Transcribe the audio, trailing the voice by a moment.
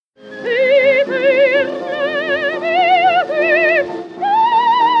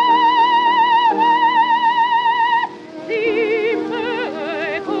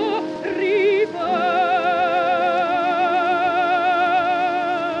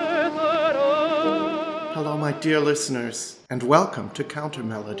my dear listeners, and welcome to Counter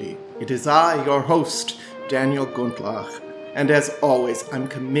Melody. It is I, your host, Daniel Gundlach, and as always, I'm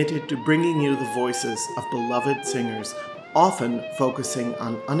committed to bringing you the voices of beloved singers, often focusing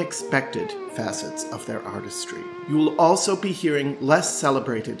on unexpected facets of their artistry. You will also be hearing less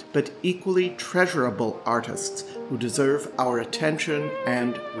celebrated but equally treasurable artists who deserve our attention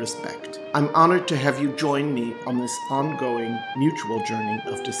and respect. I'm honored to have you join me on this ongoing mutual journey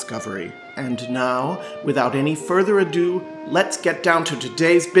of discovery. And now, without any further ado, let's get down to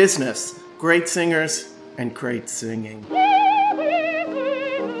today's business. Great singers and great singing.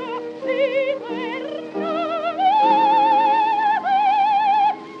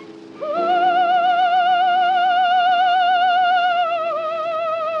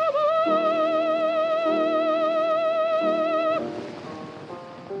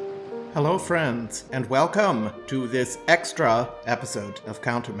 Hello friends, and welcome to this extra episode of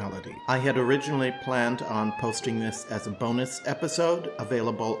Counter Melody. I had originally planned on posting this as a bonus episode,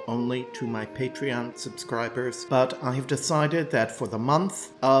 available only to my Patreon subscribers, but I have decided that for the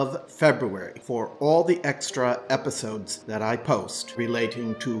month of February, for all the extra episodes that I post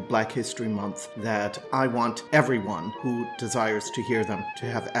relating to Black History Month, that I want everyone who desires to hear them to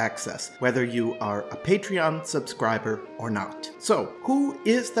have access, whether you are a Patreon subscriber or not. So, who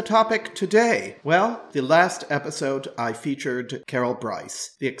is the topic today? Well, the last episode I featured Carol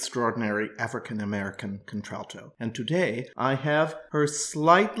Bryce, the extraordinary African-American contralto. And today I have her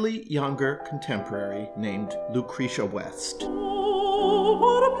slightly younger contemporary named Lucretia West. Oh,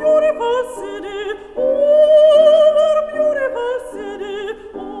 what a beautiful city! Oh, what a beautiful city!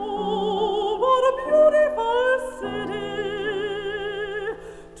 Oh, what a beautiful city!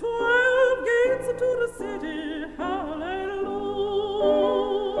 12 gates into the city, hallelujah!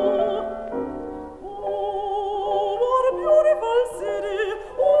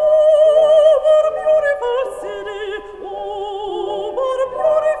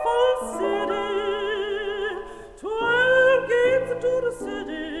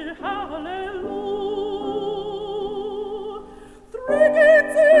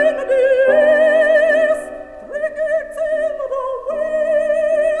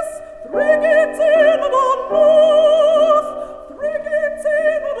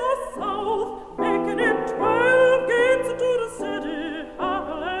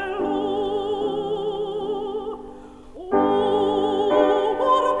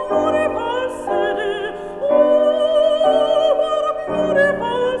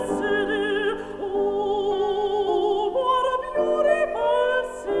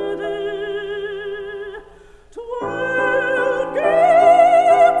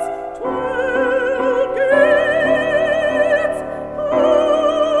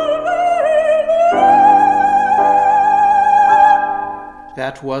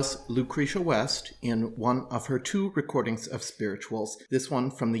 That was Lucretia West in one of her two recordings of spirituals, this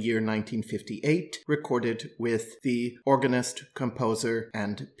one from the year 1958, recorded with the organist, composer,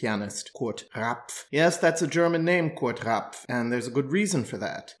 and pianist Kurt Rapf. Yes, that's a German name, Kurt Rapf, and there's a good reason for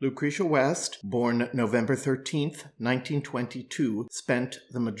that. Lucretia West, born November 13th, 1922, spent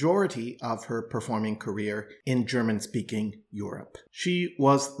the majority of her performing career in German-speaking Europe. She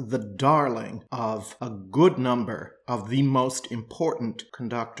was the darling of a good number of the most important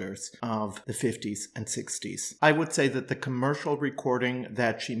conductors of the 50s and 60s. I would say that the commercial recording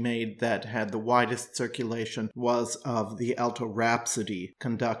that she made that had the widest circulation was of the Alto Rhapsody,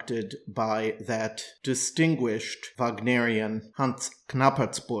 conducted by that distinguished Wagnerian Hans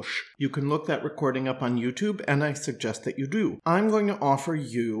Knappertsbusch. You can look that recording up on YouTube, and I suggest that you do. I'm going to offer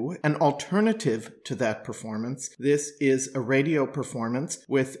you an alternative to that performance. This is a radio performance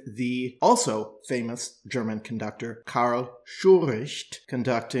with the also famous German conductor Karl Schuricht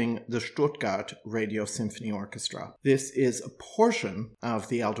conducting the Stuttgart Radio Symphony Orchestra. This is a portion of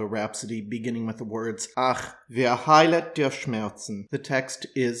the Alto Rhapsody beginning with the words Ach, wer heilet der Schmerzen. The text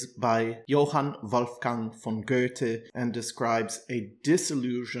is by Johann Wolfgang von Goethe and describes a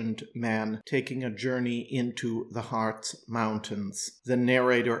disillusioned man taking a journey into the heart's mountains. The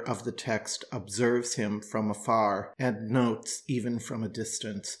narrator of the text observes him from afar and notes, even from a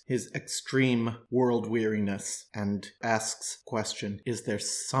distance, his extreme world weariness and asks the question, is there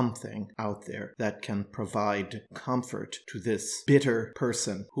something out there that can provide comfort to this bitter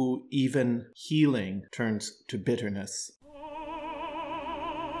person who even healing turns to bitterness?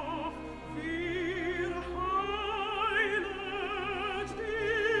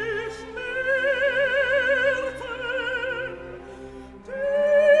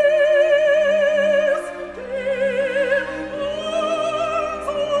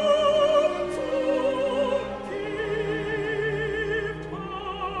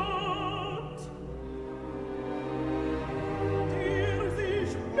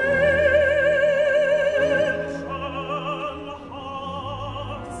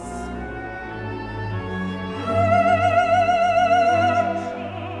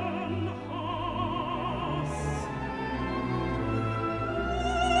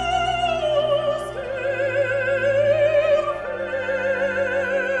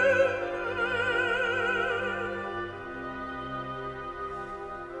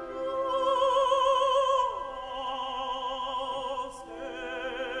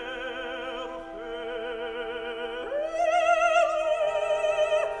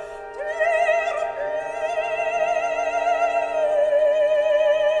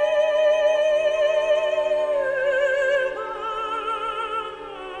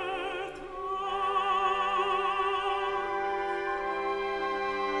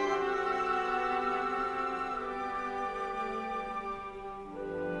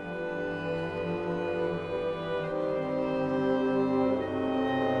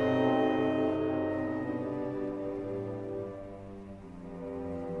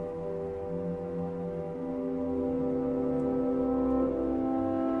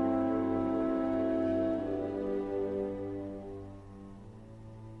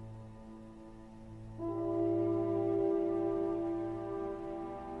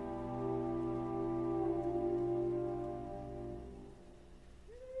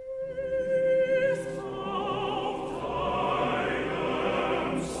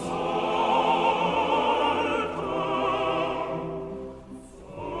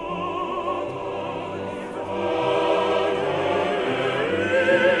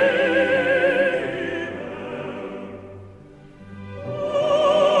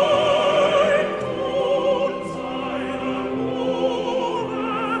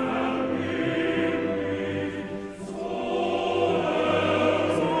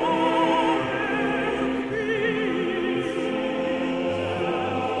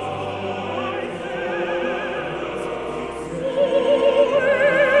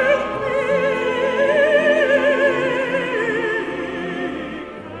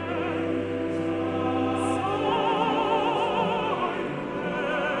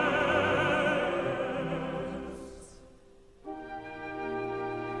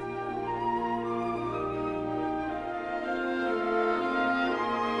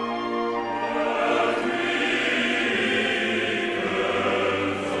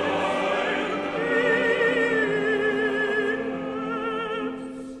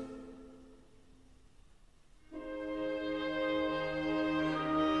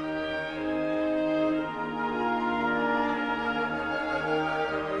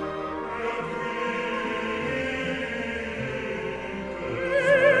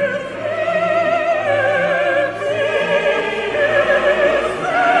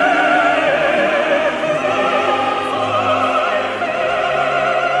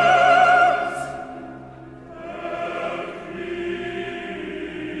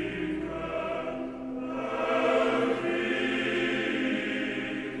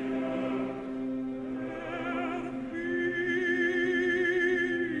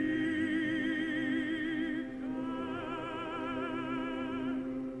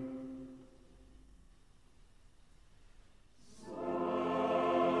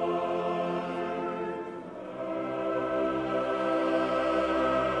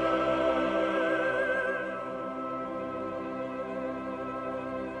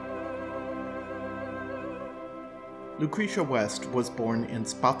 Lucretia West was born in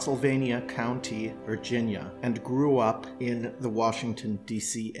Spotsylvania County, Virginia, and grew up in the Washington,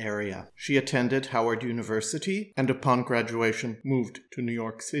 D.C. area. She attended Howard University and upon graduation moved to New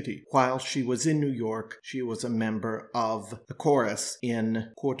York City. While she was in New York, she was a member of the chorus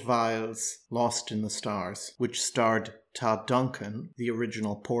in Kurt Weill's Lost in the Stars, which starred Todd Duncan, the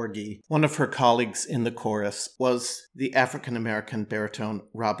original Porgy. One of her colleagues in the chorus was the African-American baritone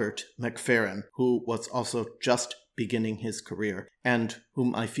Robert McFerrin, who was also just beginning his career, and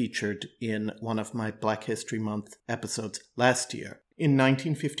whom I featured in one of my Black History Month episodes last year. In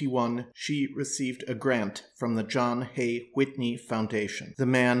 1951, she received a grant from the John Hay Whitney Foundation. The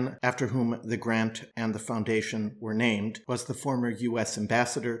man after whom the grant and the foundation were named was the former U.S.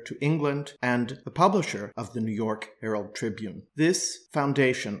 ambassador to England and the publisher of the New York Herald Tribune. This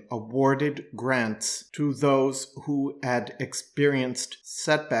foundation awarded grants to those who had experienced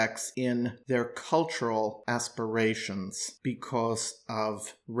setbacks in their cultural aspirations because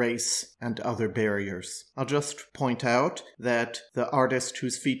of race and other barriers. I'll just point out that the artist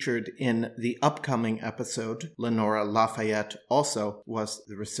who's featured in the upcoming episode, Lenora Lafayette, also was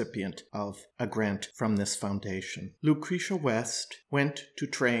the recipient of a grant from this foundation. Lucretia West went to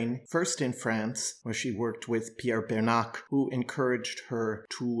train first in France, where she worked with Pierre Bernac, who encouraged her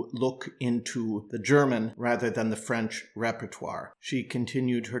to look into the German rather than the French repertoire. She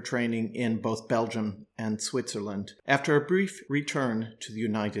continued her training in both Belgium and Switzerland. After a brief return to the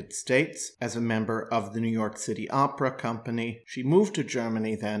United States as a member of the New York City Opera Company, she moved to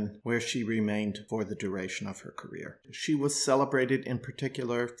Germany then, where she remained for the duration of her career. She was celebrated in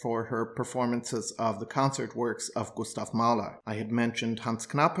particular for her performances of the concert works of Gustav Mahler. I had mentioned Hans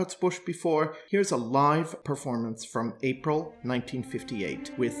Knappertsbusch before. Here's a live performance from April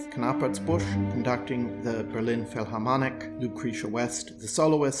 1958 with Knappertsbusch conducting the Berlin Philharmonic, Lucretia West, the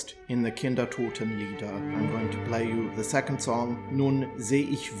soloist, in the Kindertotenlieder. I'm going to play you the second song, Nun seh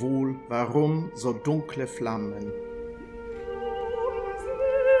ich wohl, warum so dunkle Flammen.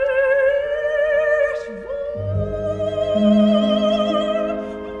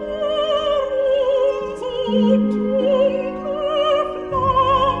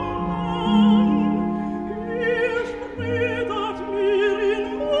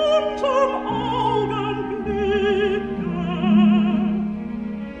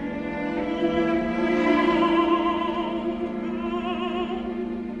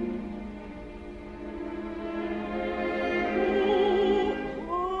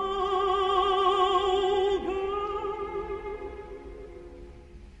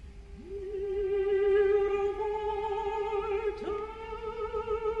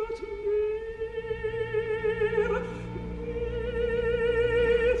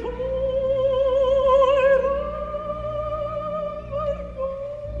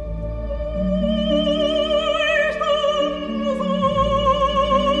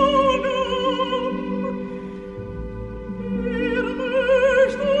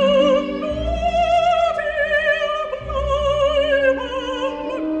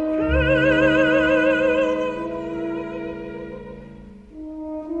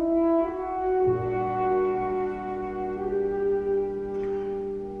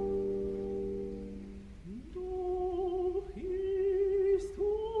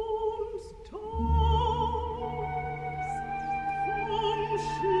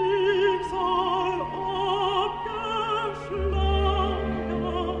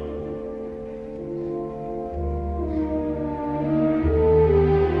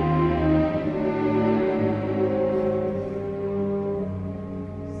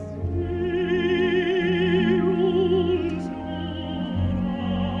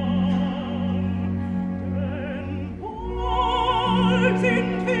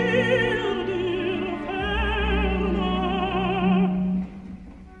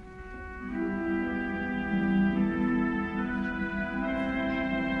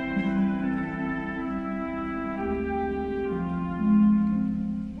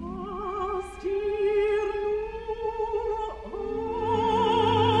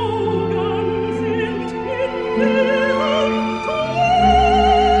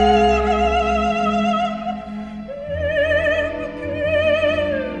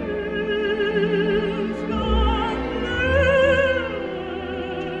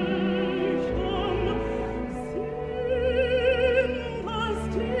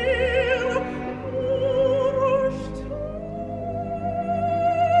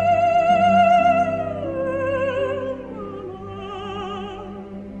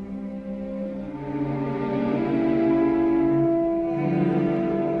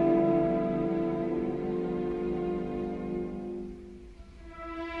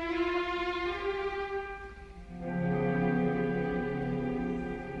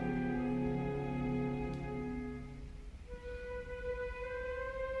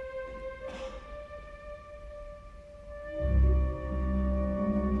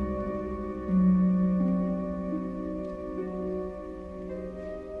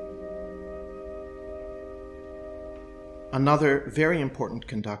 Another very important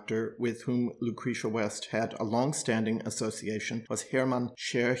conductor with whom Lucretia West had a long-standing association was Hermann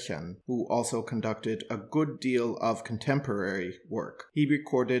Scherchen, who also conducted a good deal of contemporary work. He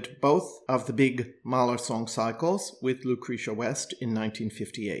recorded both of the big Mahler song cycles with Lucretia West in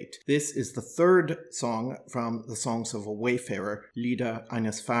 1958. This is the third song from the Songs of a Wayfarer, Lieder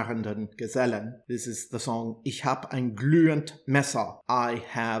eines fahrenden Gesellen. This is the song Ich hab ein glühend Messer, I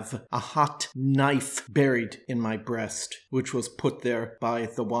have a hot knife buried in my breast, which was put there by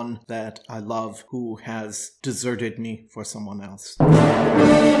the one that I love who has deserted me for someone else.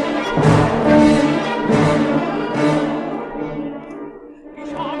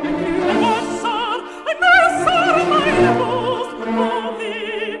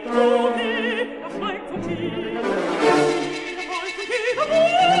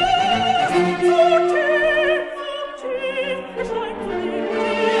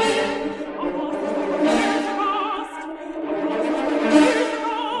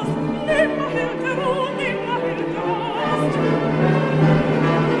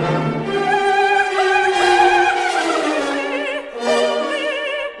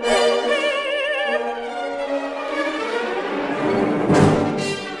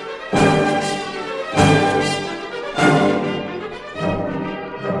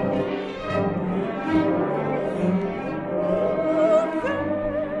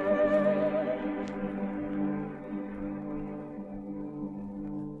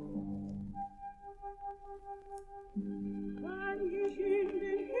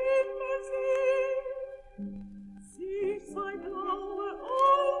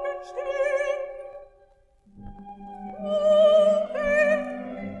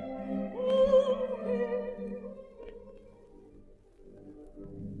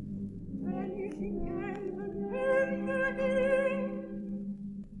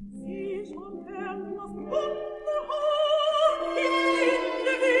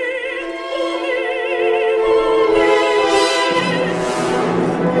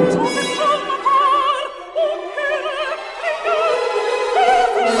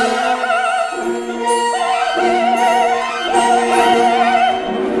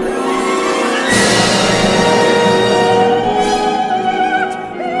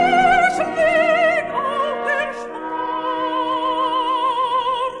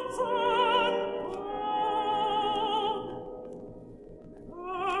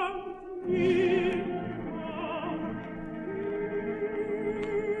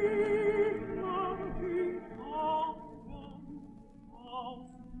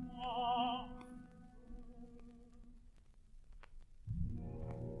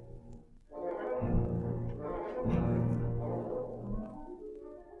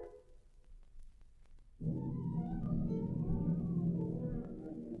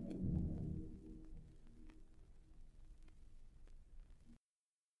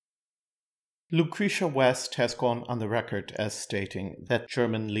 Lucretia West has gone on the record as stating that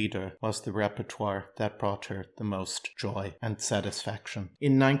German Lieder was the repertoire that brought her the most joy and satisfaction.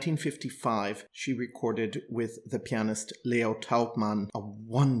 In 1955, she recorded with the pianist Leo Taubmann a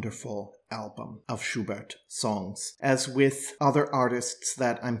wonderful album of Schubert songs. As with other artists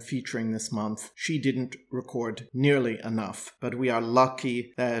that I'm featuring this month, she didn't record nearly enough, but we are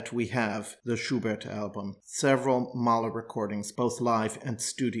lucky that we have the Schubert album, several Mahler recordings, both live and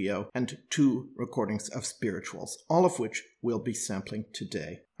studio, and 2 recordings of spirituals, all of which we'll be sampling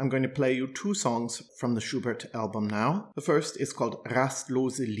today. I'm going to play you 2 songs from the Schubert album now. The first is called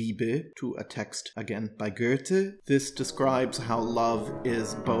Rastlose Liebe, to a text again by Goethe. This describes how love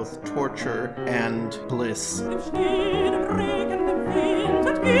is both torture and bliss.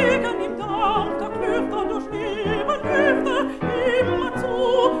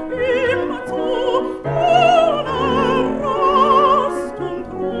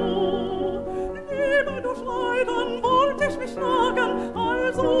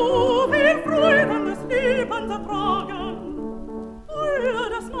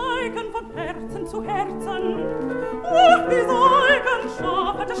 Herzen zu Herzen, wie Säugen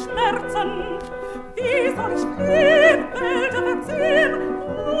scharfe Schmerzen, wie soll ich den Welt verziehen,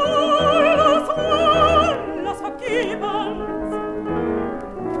 alles vergebens.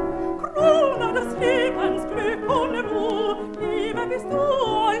 Krone des Lebens, Glück und Ruhe, Liebe bist du,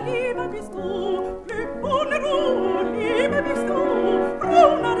 Glück und Ruhe, Liebe bist du,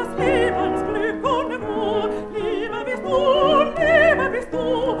 Krone des Lebens, Glück und Ruhe, Liebe bist du, und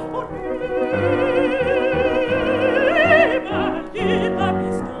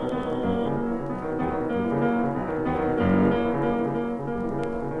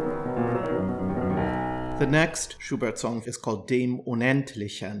The next Schubert song is called Dem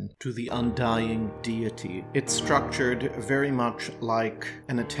Unendlichen, to the undying deity. It's structured very much like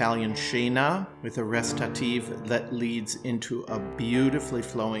an Italian scena, with a recitative that leads into a beautifully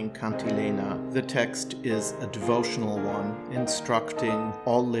flowing cantilena. The text is a devotional one, instructing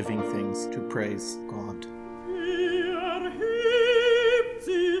all living things to praise God. Erhebt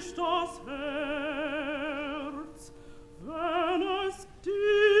sich das Herz, wenn es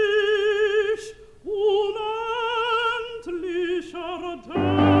dich unendlicher denkt.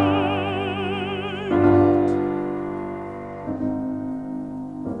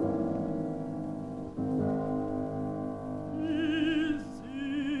 Wie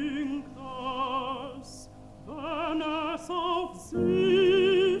singt es, wenn es auf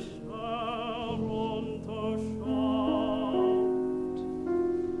sich herunterschaut.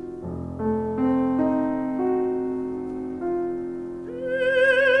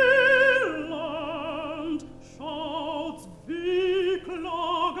 Elend schaut's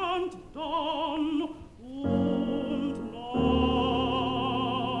wehklagend dann und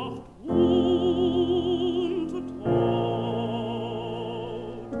Nacht und Tod.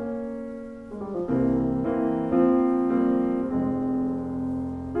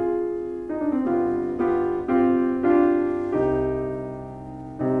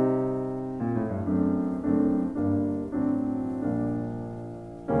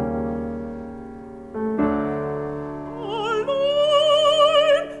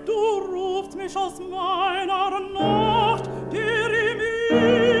 Allein, du rufst mich aus meiner Nacht, der im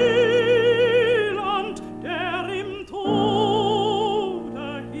Elend, der im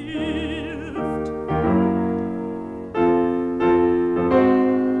Tode hilft.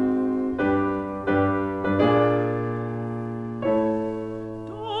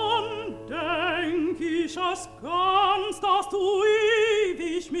 Dann denk ich es ganz, dass du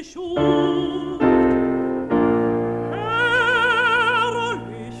ewig mich schufst.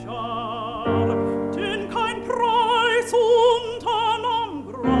 Herrlicher, denn kein Preis unten am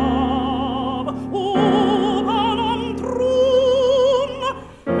Grab, oben am Thron.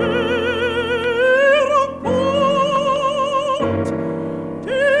 Ehre Gott,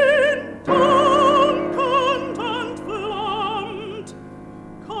 den dankend entflammt,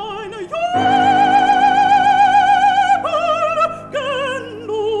 keine Jubel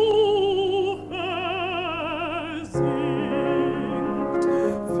genug.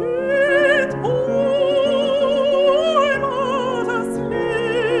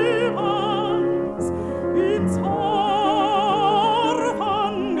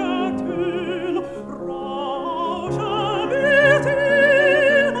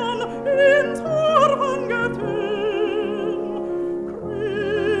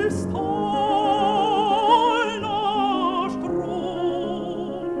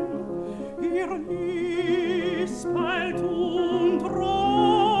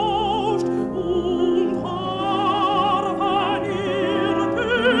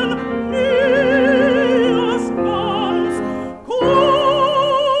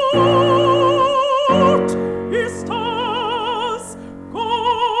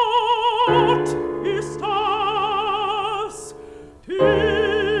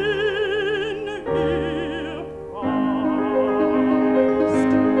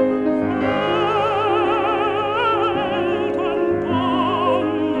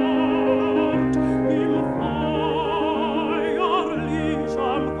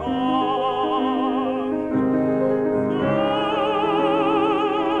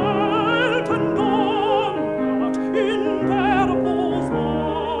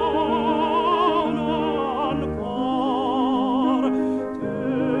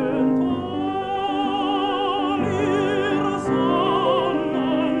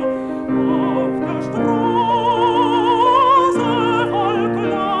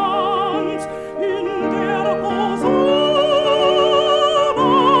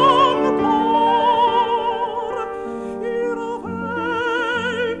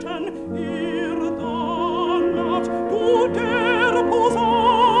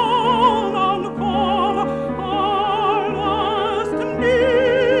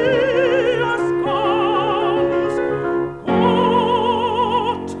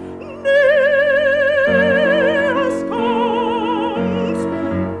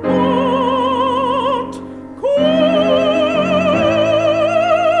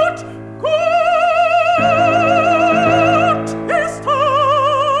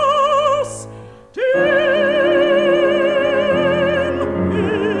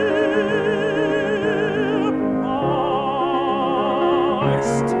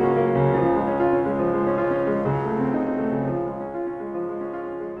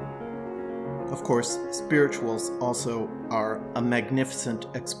 course, spirituals also are a magnificent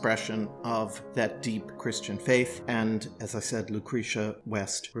expression of that deep Christian faith, and as I said, Lucretia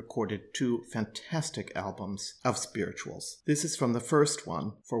West recorded 2 fantastic albums of spirituals. This is from the first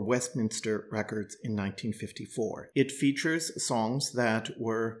one for Westminster Records in 1954. It features songs that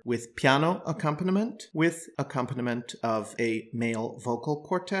were with piano accompaniment, with accompaniment of a male vocal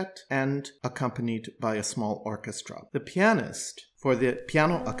quartet, and accompanied by a small orchestra. The pianist for the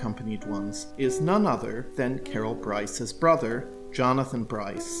piano-accompanied ones is none other than Carol Bryce's brother, Jonathan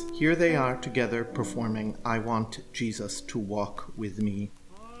Bryce. Here they are together performing I Want Jesus to Walk With Me.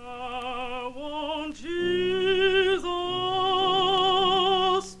 I want Jesus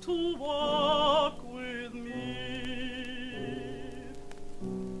to walk with me.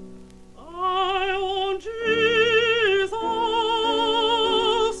 I want Jesus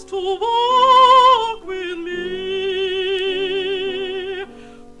to walk with me.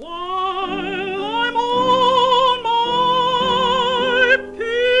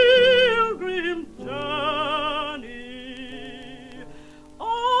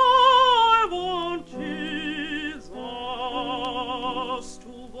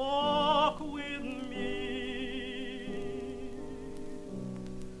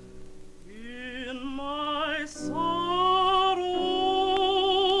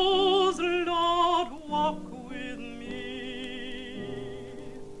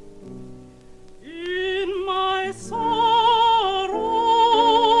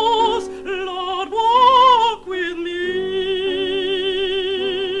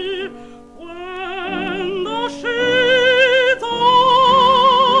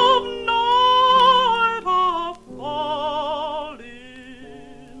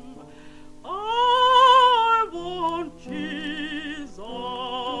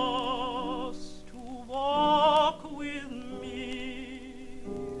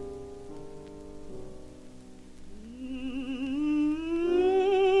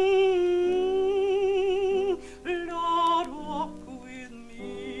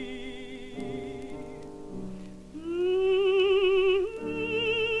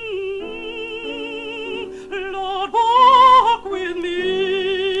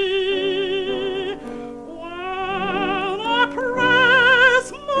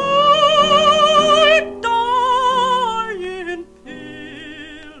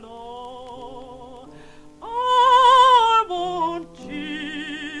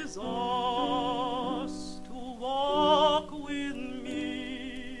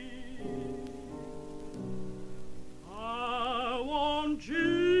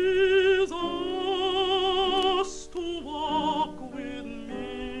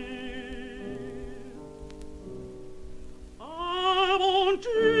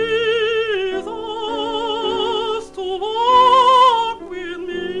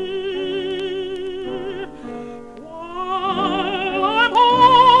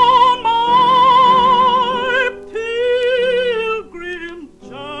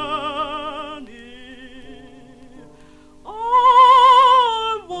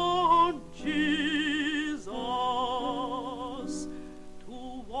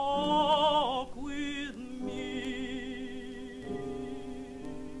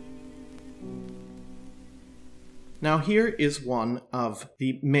 Now here is one of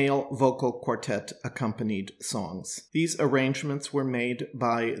the male vocal quartet accompanied songs. These arrangements were made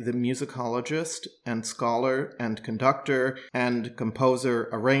by the musicologist and scholar and conductor and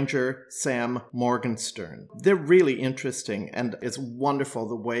composer-arranger Sam Morgenstern. They're really interesting, and it's wonderful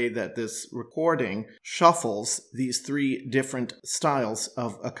the way that this recording shuffles these 3 different styles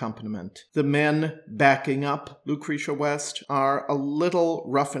of accompaniment. The men backing up Lucretia West are a little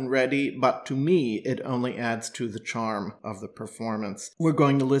rough and ready, but to me it only adds to the charm of the performance. We're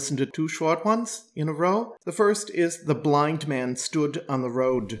going to listen to 2 short ones in a row. The first is The Blind Man Stood on the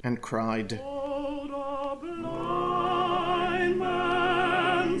Road and Cried. Oh, the blind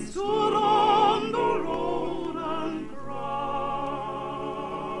man stood on the road and cried.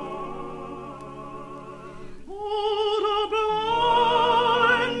 Oh, the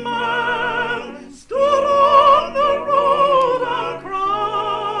blind man stood on the road and cried,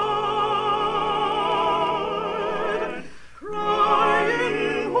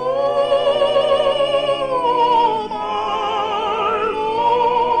 crying, "Oh, my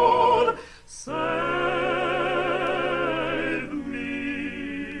Lord,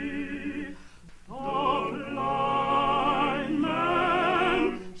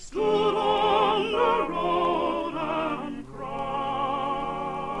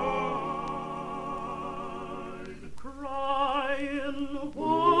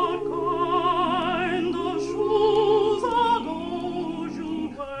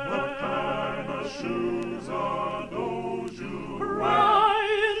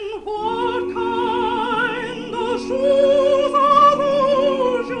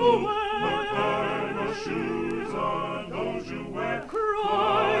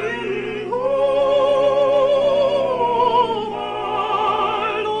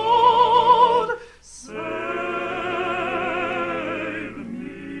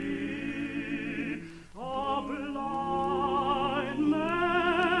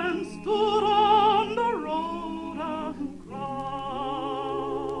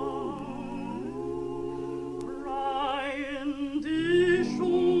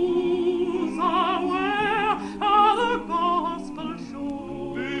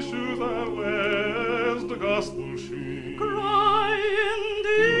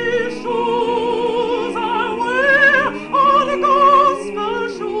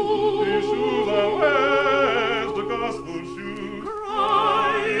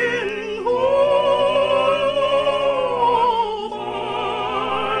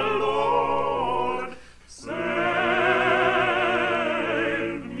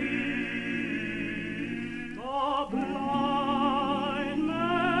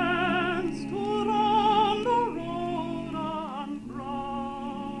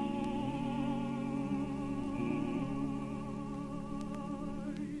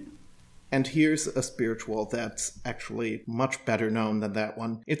 And here's a spiritual that's actually much better known than that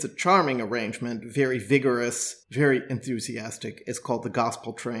one. It's a charming arrangement, very vigorous, very enthusiastic. It's called The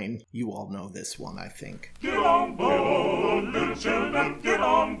Gospel Train. You all know this one, I think. Get on board, little children, get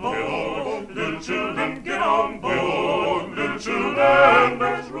on board. Little children, get on board. Little children,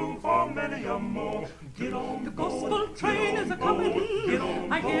 there's room for many a more. Get on. The gospel train is a-comin'. Get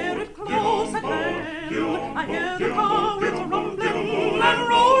on. I hear it close at hand. I hear the car, it's rumbling and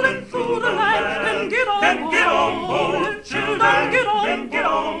rolling through the land. Then get on board. Get on board. Little children, get on. Get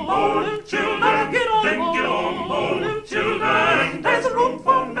on board. Little children, get on board. Get on board. Little children, there's room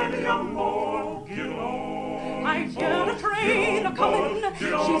for many a more. Get on. I hear the train a-comin'.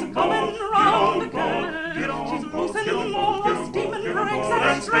 She's a-comin' round the curve. She's loosening all the steaming brakes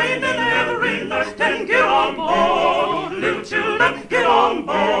and straining every nut. Then get on board, little children, get on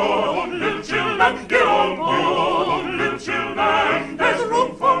board. Little children, get on board. Little children, there's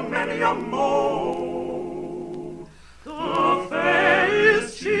room for many a more. The fare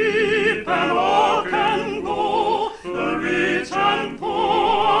is cheap and all can go. The rich and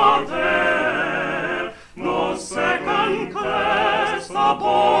poor there. No second class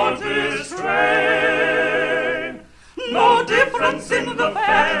aboard this train. No difference in the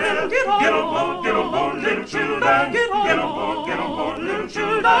fare. Get on board, get on board, little children. Get on board, get on board, little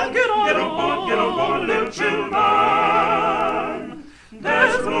children. Get on board, get on board, little children.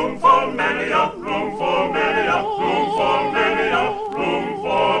 There's room for many a, room for many a, room for many a, room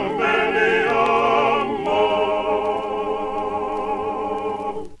for many a more.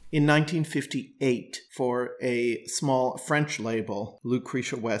 In 1958, for a small French label,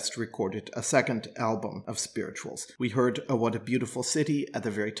 Lucretia West recorded a second album of spirituals. We heard What a Beautiful City at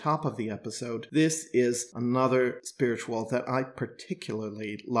the very top of the episode. This is another spiritual that I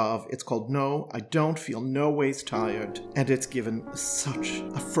particularly love. It's called No, I Don't Feel No Ways Tired, and it's given such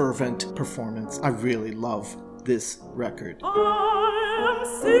a fervent performance. I really love this record. I am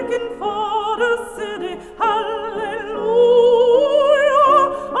seeking for the city, hallelujah.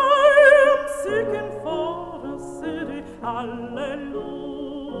 I am seeking for the city, hallelujah.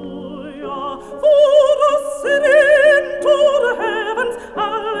 For the city into the heavens,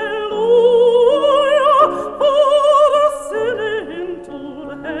 hallelujah. For the city into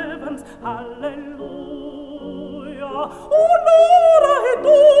the heavens, hallelujah. Oh Lord, I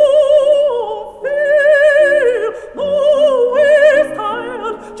do feel no ways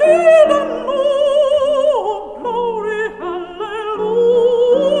tired, children, no glory, hallelujah.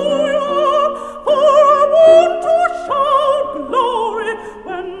 For I want to shout glory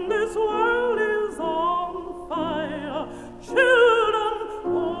when this world is on fire, children,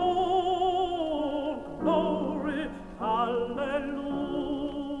 oh glory, hallelujah.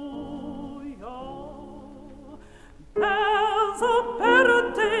 There's a better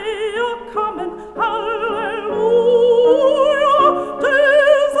day a-comin', hallelujah.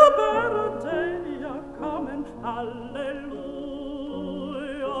 There's a better day a-comin', hallelujah.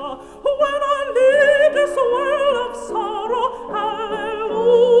 When I leave this world of sorrow, hallelujah.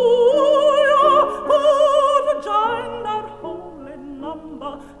 Put a joy in that holy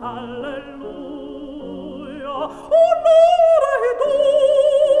number, hallelujah. Oh Lord, I do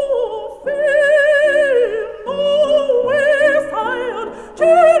feel no ways tired,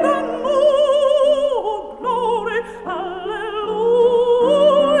 children, no glory, hallelujah.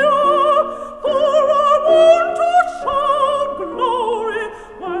 For I want to shout glory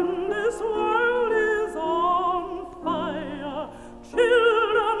when this world is on fire,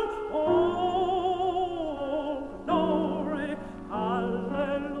 children, oh glory,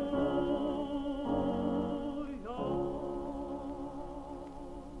 hallelujah.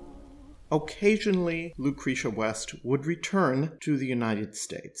 Occasionally, Lucretia West would return to the United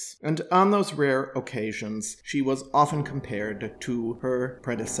States, and on those rare occasions, she was often compared to her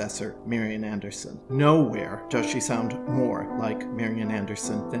predecessor, Marian Anderson. Nowhere does she sound more like Marian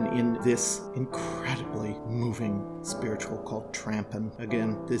Anderson than in this incredibly moving spiritual called Trampin'.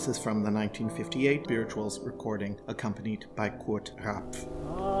 Again, this is from the 1958 Spirituals recording, accompanied by Kurt Rapf.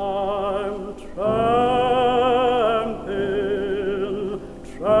 I'm tramping,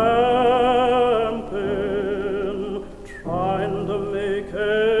 tramping, trying to make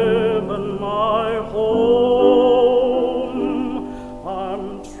heaven my home.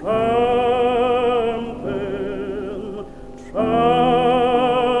 I'm tramping,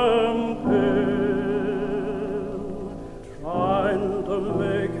 tramping, trying to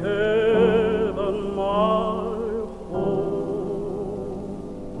make heaven my home.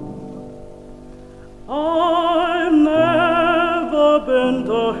 I've never been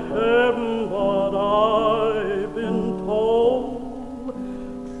to heaven, but I've been told,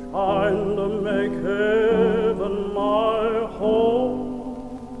 trying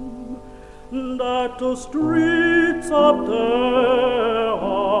that the streets up there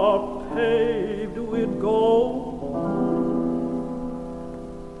are paved with gold,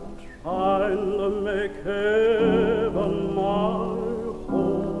 trying to make heaven my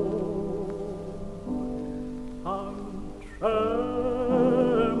home. I'm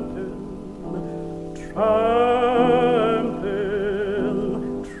tramping,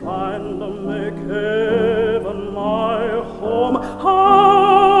 trying to make heaven my home.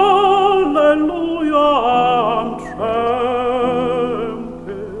 Hallelujah, I'm tramping,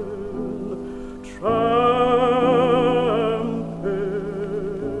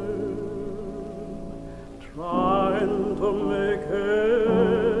 trying to make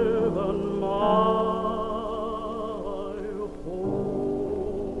heaven my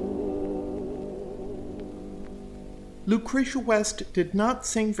Lucretia West did not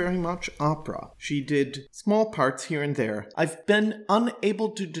sing very much opera. She did small parts here and there. I've been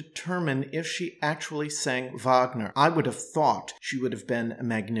unable to determine if she actually sang Wagner. I would have thought she would have been a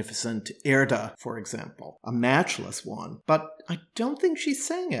magnificent Erda, for example, a matchless one, but I don't think she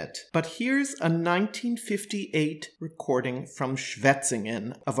sang it. But here's a 1958 recording from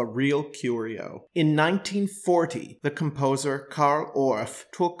Schwetzingen of a real curio. In 1940, the composer Carl Orff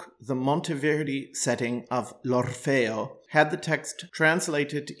took the Monteverdi setting of L'Orfeo, had the text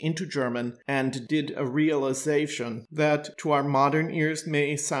translated into German, and did a realization that to our modern ears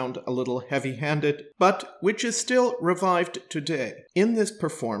may sound a little heavy-handed, but which is still revived today. In this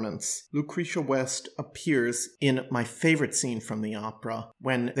performance, Lucretia West appears in my favorite scene from the opera,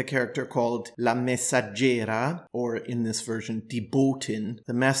 when the character called La Messaggera, or in this version, Die Botin,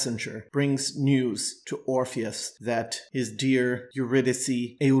 the messenger, brings news to Orpheus that his dear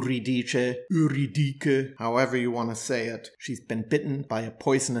Eurydice, Euridike, however you want to say it, she's been bitten by a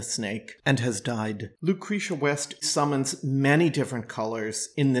poisonous snake and has died. Lucretia West summons many different colors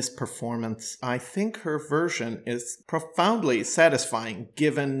in this performance. I think her version is profoundly satisfying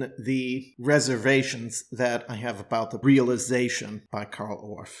given the reservations that I have about the realization by Carl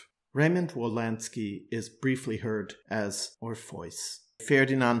Orff. Raymond Wolanski is briefly heard as Orpheus.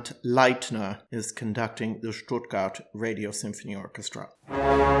 Ferdinand Leitner is conducting the Stuttgart Radio Symphony Orchestra.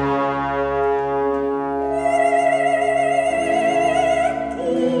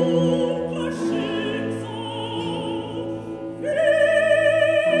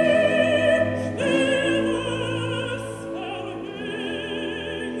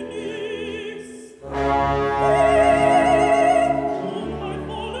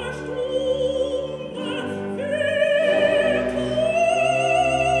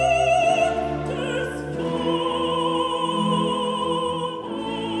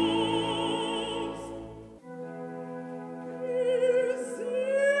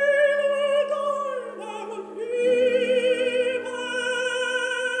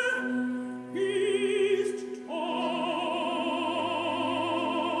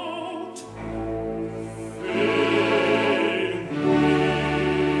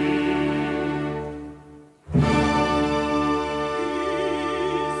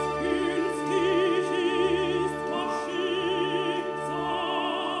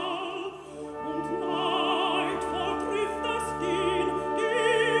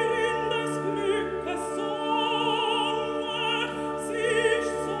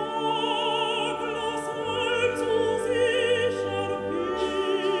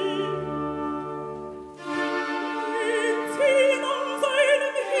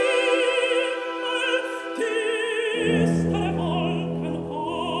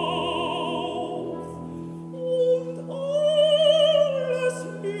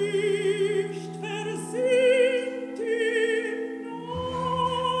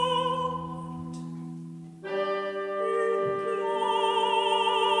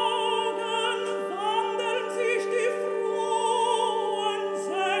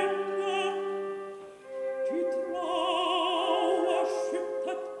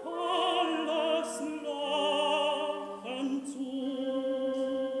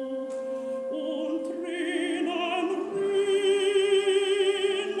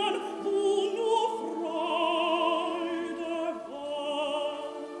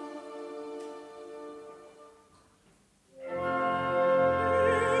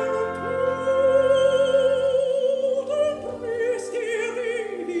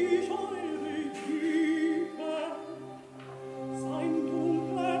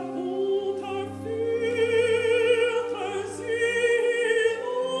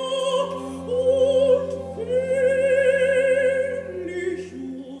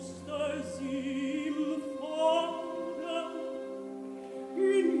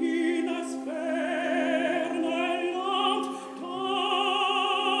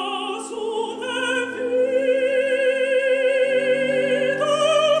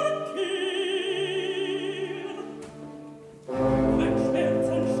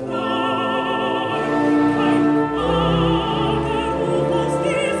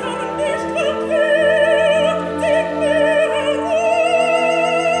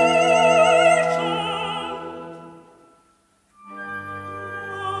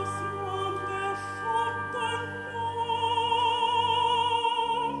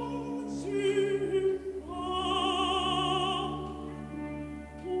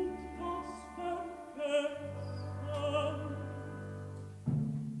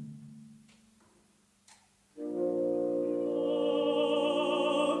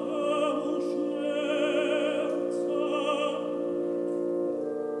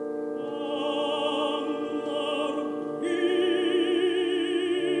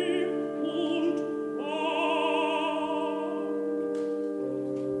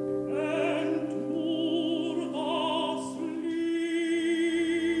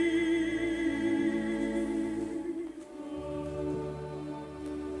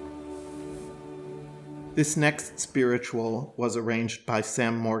 This next spiritual was arranged by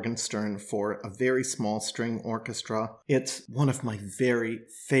Sam Morgenstern for a very small string orchestra. It's one of my very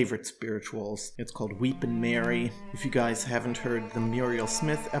favorite spirituals. It's called Weepin' Mary. If you guys haven't heard the Muriel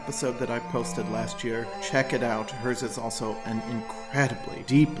Smith episode that I posted last year, check it out. Hers is also an incredibly,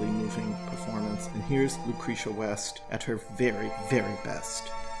 deeply moving performance. And here's Lucretia West at her very, very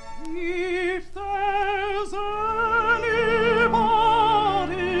best. If there's anybody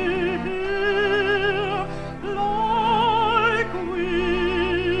here like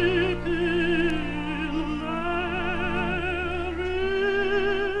weeping Mary,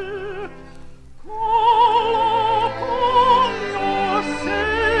 call upon your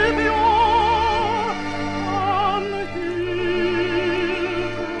Savior and he'll draw nigh.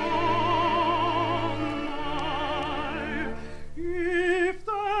 If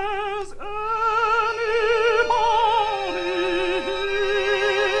there's anybody here like weeping Mary, call upon your Savior and he'll draw If there's anybody here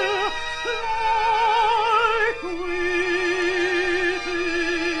like weeping Mary,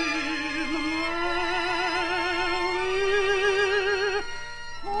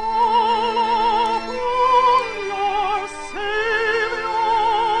 call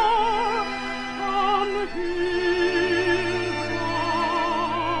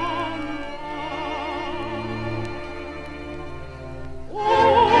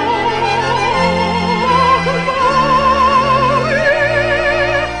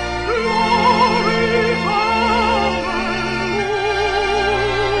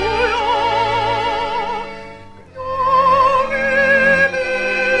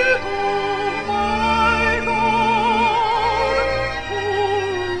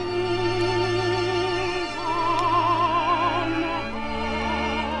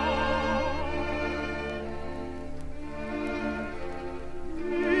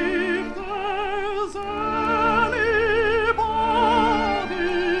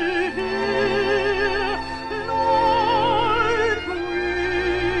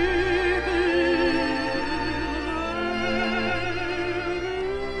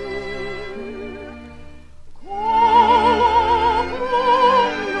upon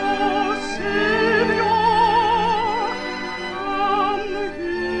your Savior and he'll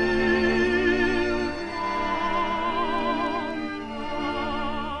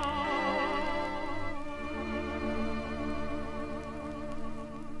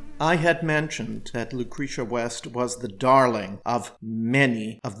I had mentioned that Lucretia West was the darling of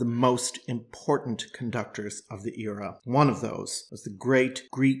many of the most important conductors of the era. One of those was the great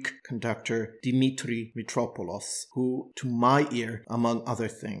Greek conductor Dimitri Mitropoulos, who, to my ear, among other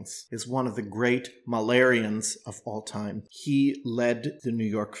things, is one of the great Mahlerians of all time. He led the New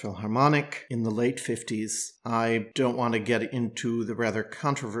York Philharmonic in the late 50s. I don't want to get into the rather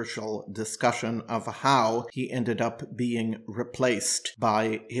controversial discussion of how he ended up being replaced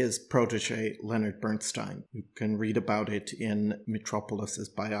by his protege Leonard Bernstein. You can read about it in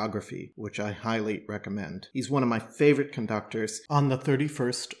Mitropoulos' biography, which I highly recommend. He's one of my favorite conductors. On the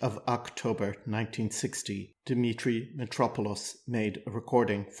 31st of October 1960, Dimitri Mitropoulos made a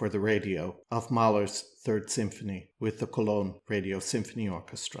recording for the radio of Mahler's Third Symphony with the Cologne Radio Symphony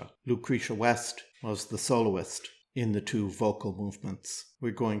Orchestra. Lucretia West was the soloist in the two vocal movements.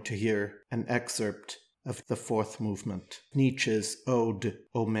 We're going to hear an excerpt of the fourth movement, Nietzsche's Ode,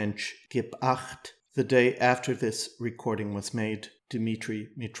 O Mensch, gib acht. The day after this recording was made, Dimitri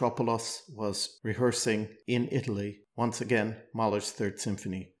Mitropoulos was rehearsing in Italy, once again Mahler's Third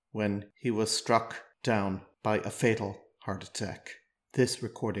Symphony, when he was struck down by a fatal heart attack. This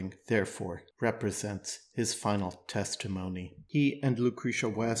recording, therefore, represents his final testimony. He and Lucretia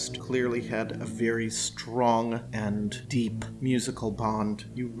West clearly had a very strong and deep musical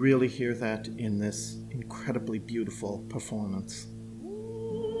bond. You really hear that in this incredibly beautiful performance.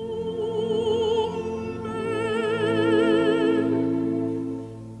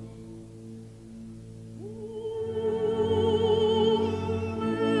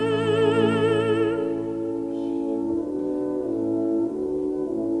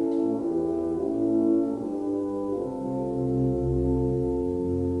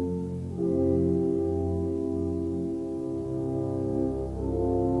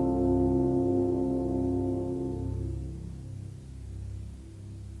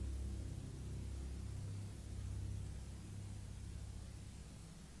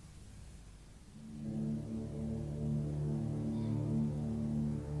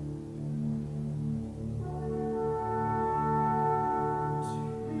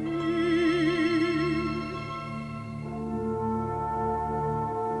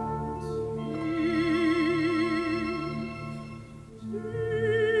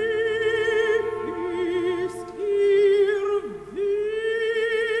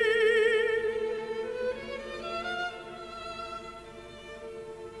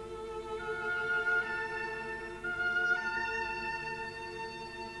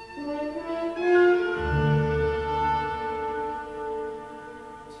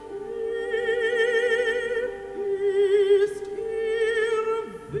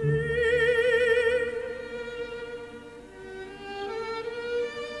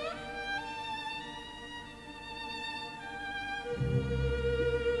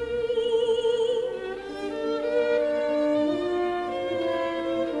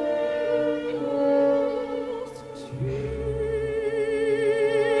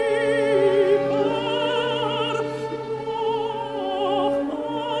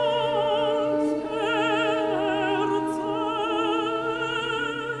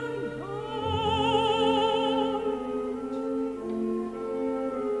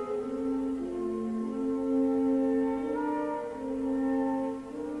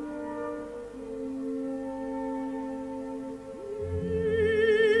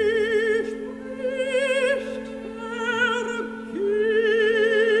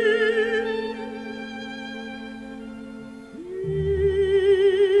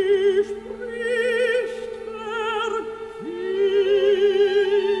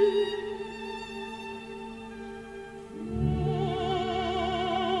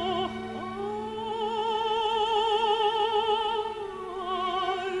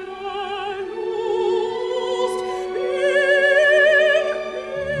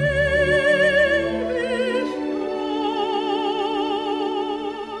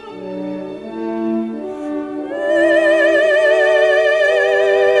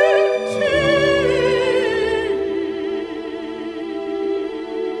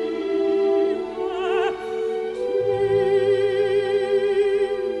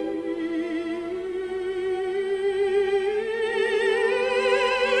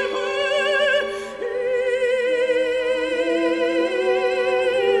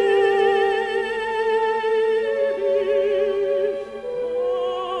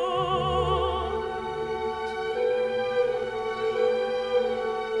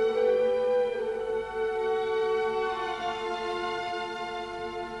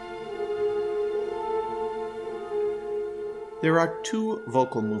 There are 2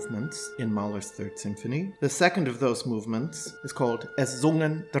 vocal movements in Mahler's Third Symphony. The second of those movements is called Es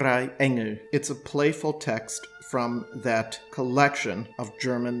sungen drei Engel. It's a playful text from that collection of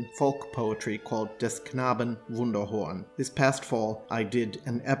German folk poetry called Des Knaben Wunderhorn. This past fall, I did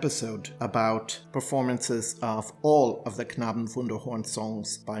an episode about performances of all of the Knaben Wunderhorn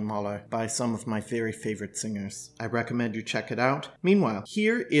songs by Mahler by some of my very favorite singers. I recommend you check it out. Meanwhile,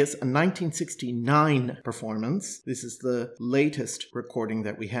 here is a 1969 performance. This is the latest recording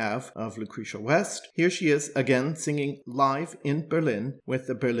that we have of Lucretia West. Here she is again singing live in Berlin with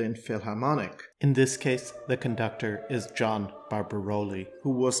the Berlin Philharmonic. In this case, the conductor is John Barbaroli,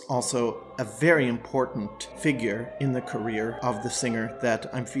 who was also a very important figure in the career of the singer that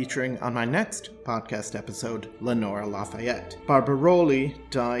I'm featuring on my next podcast episode, Lenora Lafayette. Barbaroli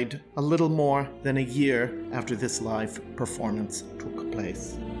died a little more than a year after this live performance took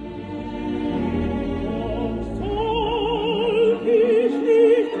place.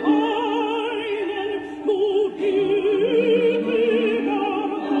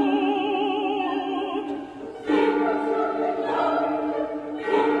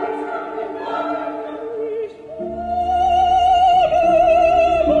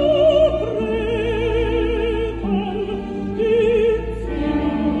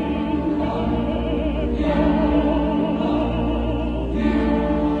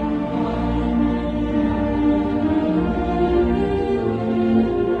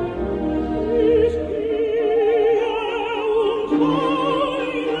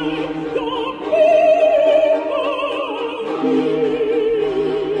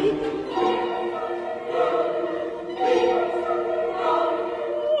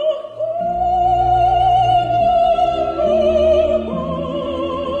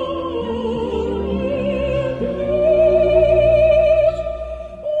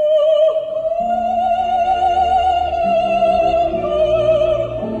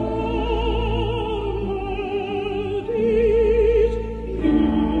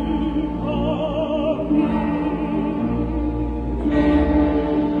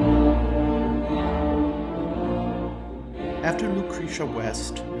 After Lucretia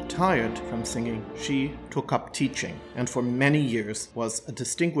West retired from singing, she took up teaching and for many years was a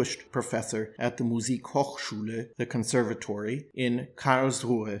distinguished professor at the Musikhochschule, the conservatory, in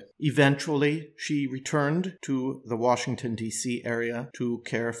Karlsruhe. Eventually, she returned to the Washington, D.C. area to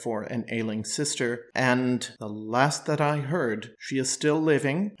care for an ailing sister, and the last that I heard, she is still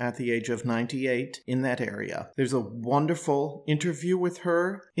living at the age of 98 in that area. There's a wonderful interview with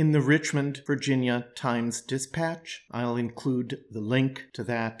her in the Richmond, Virginia Times-Dispatch. I'll include the link to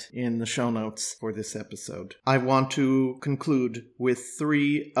that in the show notes for this episode. I want to conclude with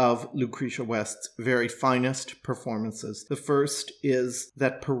 3 of Lucretia West's very finest performances. The first is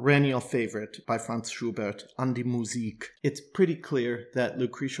that perennial favorite by Franz Schubert, An die Musik. It's pretty clear that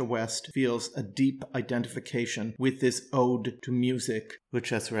Lucretia West feels a deep identification with this ode to music, which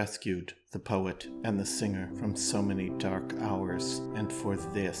has rescued the poet and the singer from so many dark hours, and for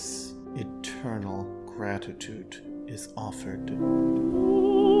this, eternal gratitude is offered.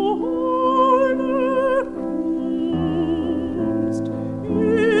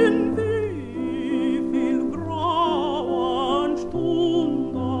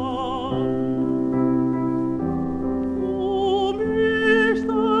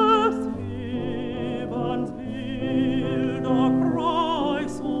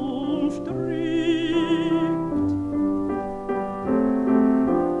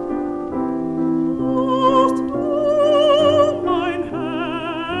 Mein Herr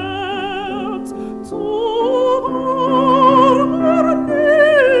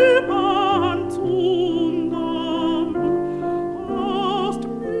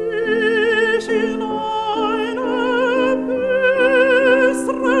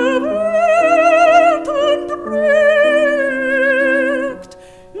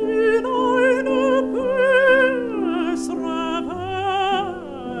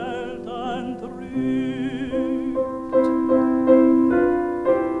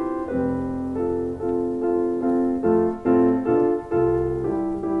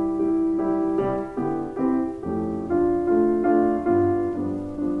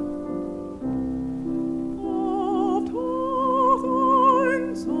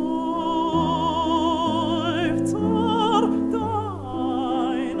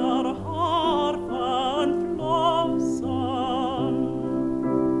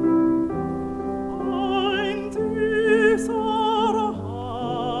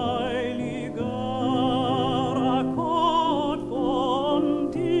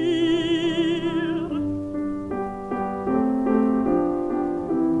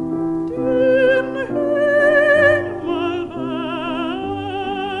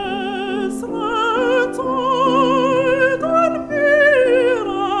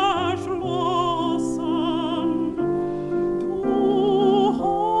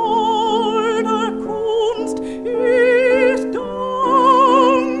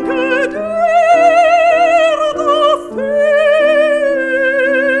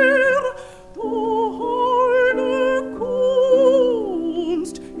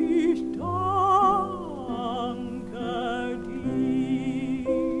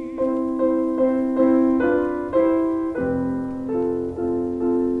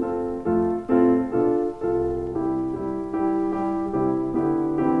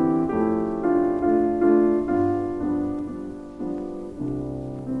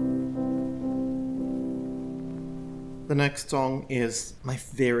The next song is my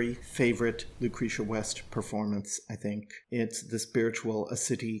very favorite Lucretia West performance, I think. It's the spiritual A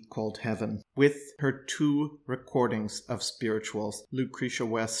City Called Heaven. With her 2 recordings of spirituals, Lucretia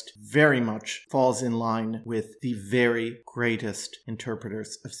West very much falls in line with the very greatest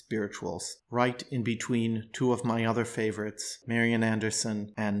interpreters of spirituals, right in between 2 of my other favorites, Marian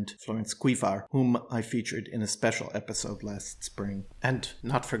Anderson and Florence Quivar, whom I featured in a special episode last spring. And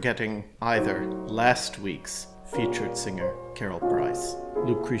not forgetting either last week's featured singer Carol Bryce.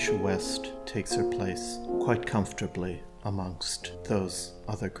 Lucretia West takes her place quite comfortably amongst those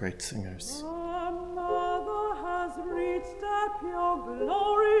other great singers. Our mother has reached a pure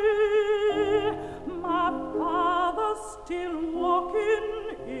glory, my father still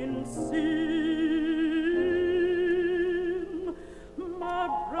walking in sin. My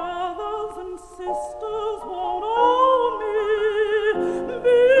brothers and sisters won't own me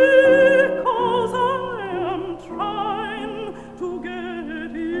because I am trying to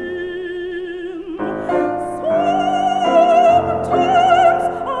get in. Sometimes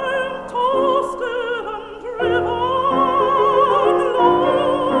I'm tossed and driven, Lord.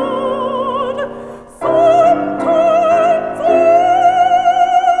 Sometimes I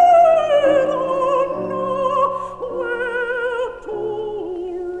don't know where to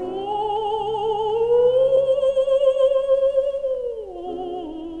roam.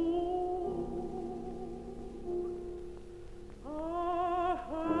 I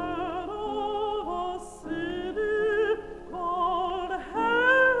heard of a city called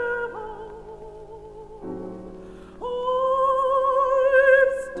heaven.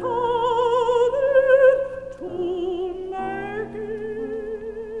 I've started to make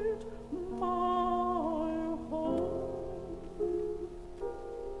it my home.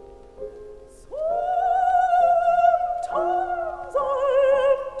 Sometimes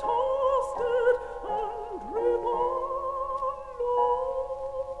I'm tossed and driven, Lord.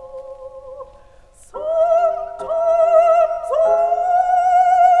 Sometimes I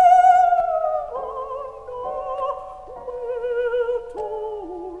don't know where to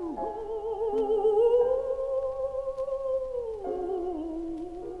roam.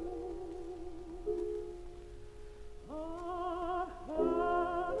 I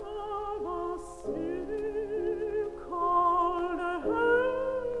heard of a city called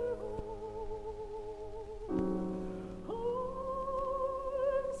heaven.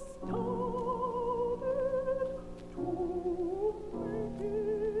 I've started to make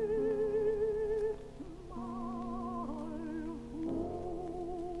it my home.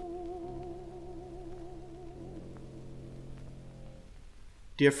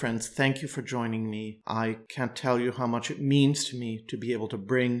 Dear friends, thank you for joining me. I can't tell you how much it means to me to be able to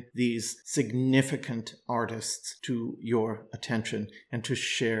bring these significant artists to your attention and to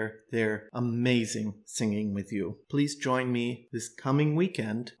share their amazing singing with you. Please join me this coming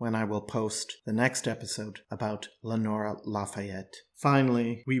weekend when I will post the next episode about Lenora Lafayette.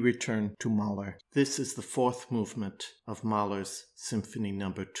 Finally, we return to Mahler. This is the 4th movement of Mahler's Symphony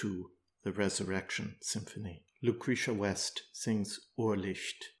No. 2, the Resurrection Symphony. Lucretia West sings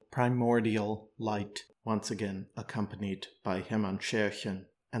Urlicht, primordial light, once again accompanied by Hermann Scherchen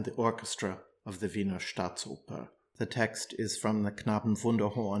and the orchestra of the Wiener Staatsoper. The text is from the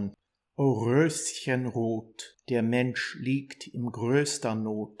Knabenwunderhorn. O Röschenrot, der Mensch liegt in größter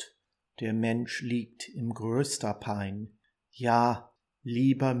Not, der Mensch liegt in größter Pein. Ja,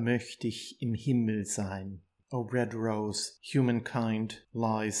 lieber möcht ich im Himmel sein. O red rose, humankind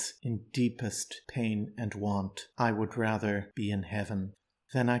lies in deepest pain and want. I would rather be in heaven.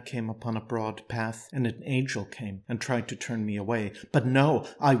 Then I came upon a broad path, and an angel came and tried to turn me away. But no,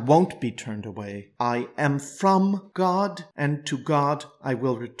 I won't be turned away. I am from God, and to God I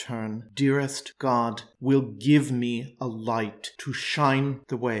will return. Dearest God will give me a light to shine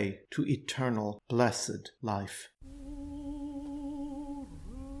the way to eternal blessed life.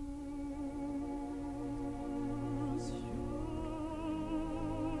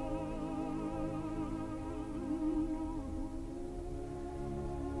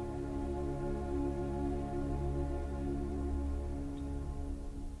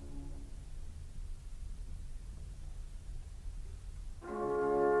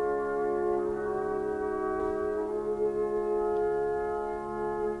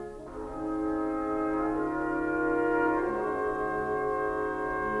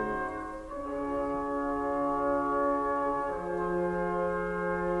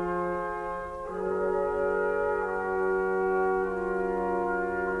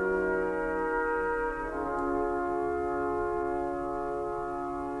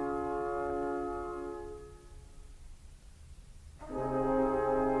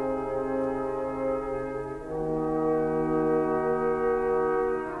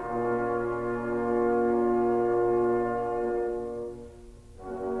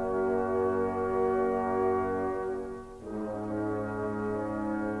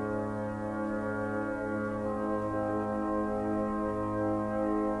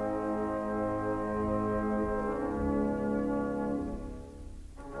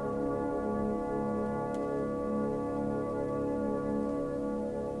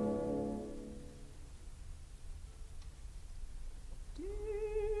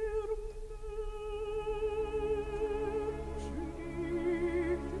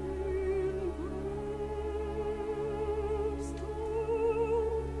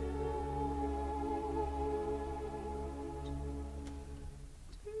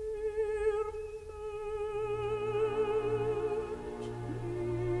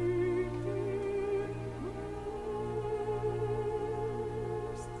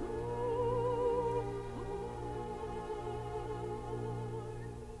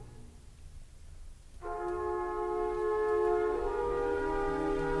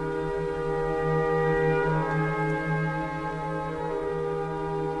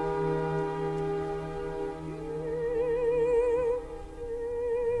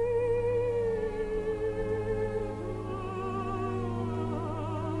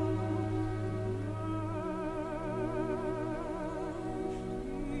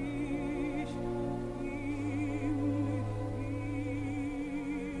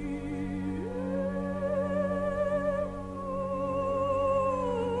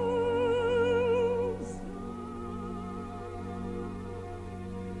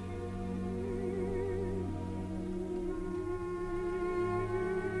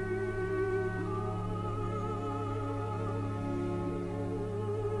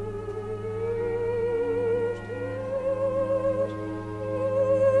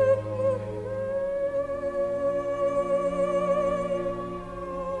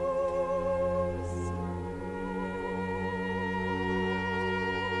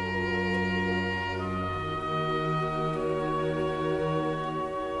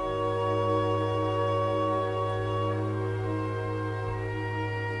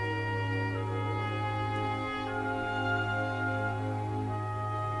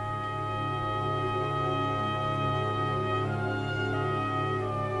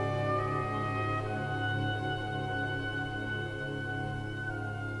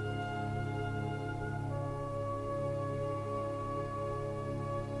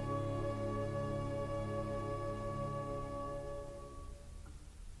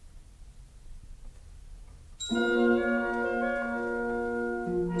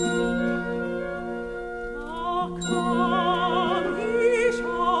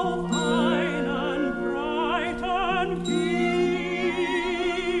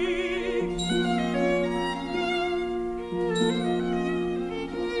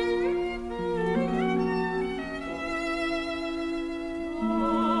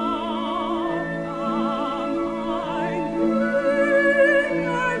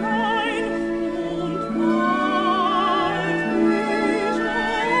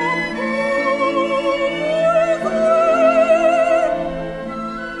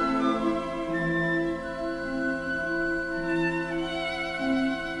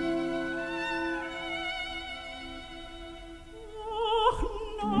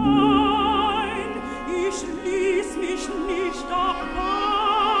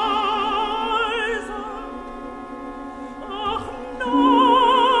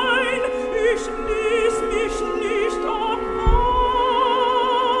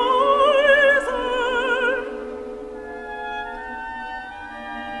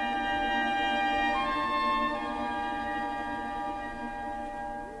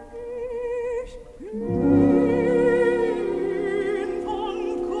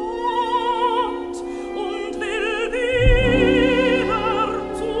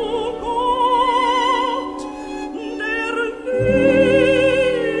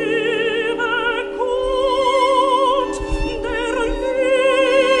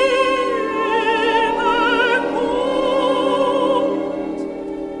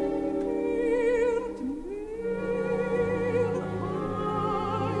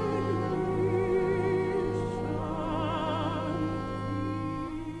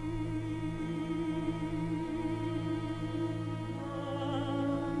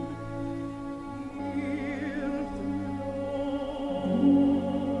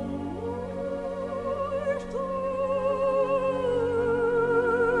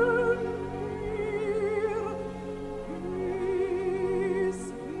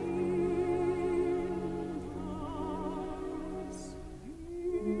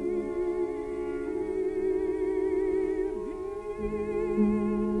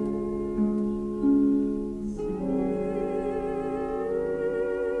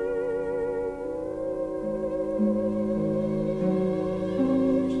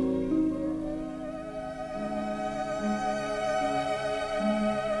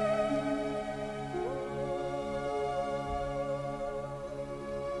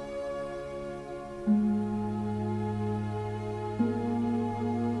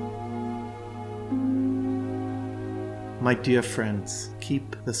 My dear friends,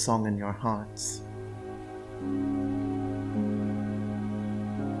 keep the song in your hearts.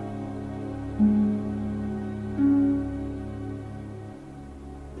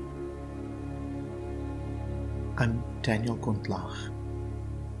 I'm Daniel Gundlach.